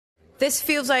This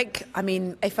feels like, I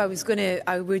mean, if I was going to,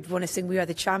 I would want to sing We Are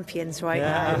the Champions right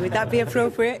now. Would that be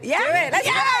appropriate? Yeah, do it.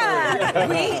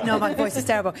 Let's go. No, my voice is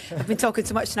terrible. I've been talking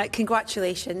too much tonight.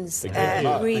 Congratulations.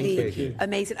 Really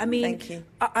amazing. I mean, Thank you.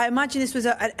 I imagine this was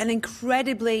an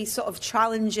incredibly sort of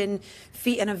challenging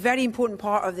feat and a very important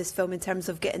part of this film in terms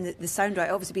of getting the sound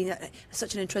right, obviously being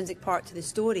such an intrinsic part to the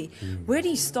story. Where do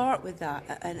you start with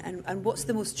that, and what's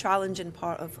the most challenging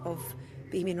part of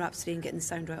Bohemian Rhapsody and getting the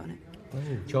sound right on it?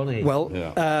 Johnny. Well,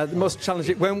 the most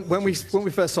challenging, when we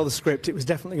first saw the script, it was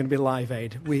definitely going to be Live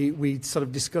Aid. We sort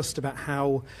of discussed about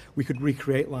how we could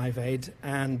recreate Live Aid,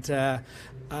 and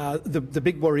the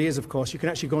big worry is, of course, you can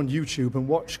actually go on YouTube and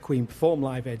watch Queen perform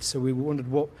Live Aid. So we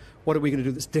wondered what are we going to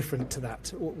do that's different to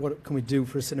that? What can we do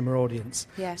for a cinema audience?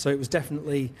 Yeah. So it was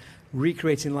definitely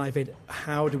recreating Live Aid.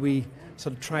 How do we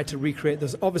sort of try to recreate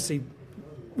those? Obviously,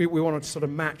 we wanted to sort of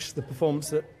match the performance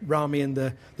that Rami and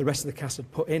the rest of the cast had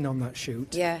put in on that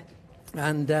shoot. Yeah.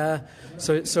 And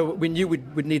so we knew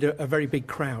we'd need a very big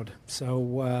crowd.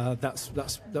 So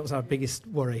that was our biggest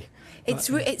worry.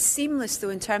 It's seamless though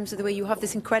in terms of the way you have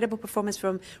this incredible performance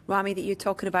from Rami that you're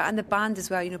talking about, and the band as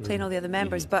well. You know, playing all the other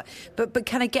members, but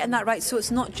kind of getting that right. So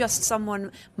it's not just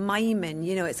someone miming.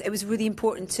 You know, it was really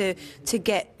important to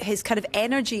get his kind of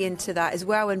energy into that as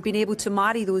well, and being able to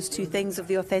marry those two things of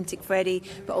the authentic Freddie,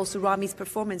 but also Rami's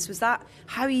performance. Was that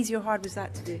how easy or hard was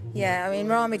that to do? Yeah, I mean,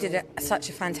 Rami did such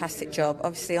a fantastic job.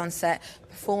 Obviously on set,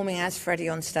 performing as Freddie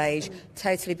on stage,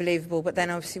 totally believable, but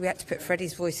then obviously we had to put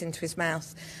Freddie's voice into his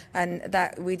mouth, and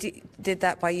that we did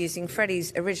that by using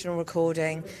Freddie's original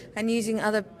recording and using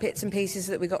other bits and pieces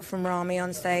that we got from Rami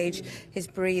on stage, his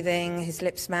breathing, his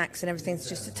lip smacks and everything,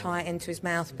 just to tie it into his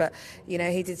mouth. But you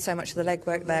know, he did so much of the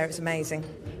legwork there. It was amazing.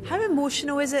 How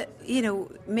emotional is it, you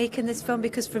know, making this film?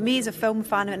 Because for me as a film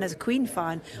fan and as a Queen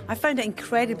fan, I found it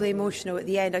incredibly emotional at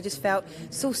the end. I just felt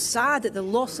so sad at the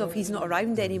loss of he's not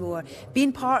around anymore.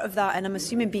 Being part of that, and I'm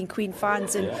assuming being Queen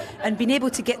fans and being able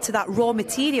to get to that raw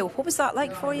material, what was that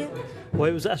like for you? Well,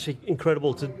 it was actually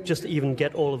incredible to just even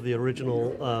get all of the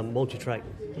original multi-track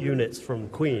units from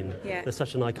Queen. Yeah. They're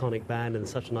such an iconic band and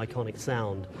such an iconic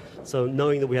sound. So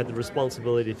knowing that we had the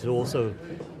responsibility to also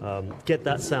get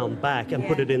that sound back and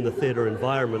put it in the theatre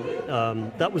environment,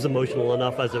 that was emotional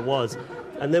enough as it was.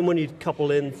 And then when you couple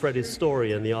in Freddie's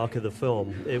story and the arc of the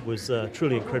film, it was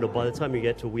truly incredible. By the time you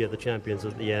get to We Are the Champions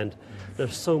at the end,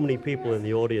 there's so many people in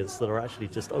the audience that are actually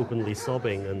just openly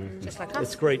sobbing, and just like us.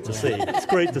 It's great to see. It's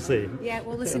great to see. Yeah,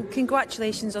 well, listen,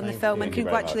 congratulations on the film, and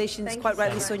congratulations, quite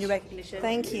rightly so, on your recognition.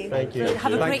 Thank you. Thank you.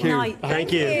 Have a great night.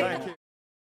 Thank you.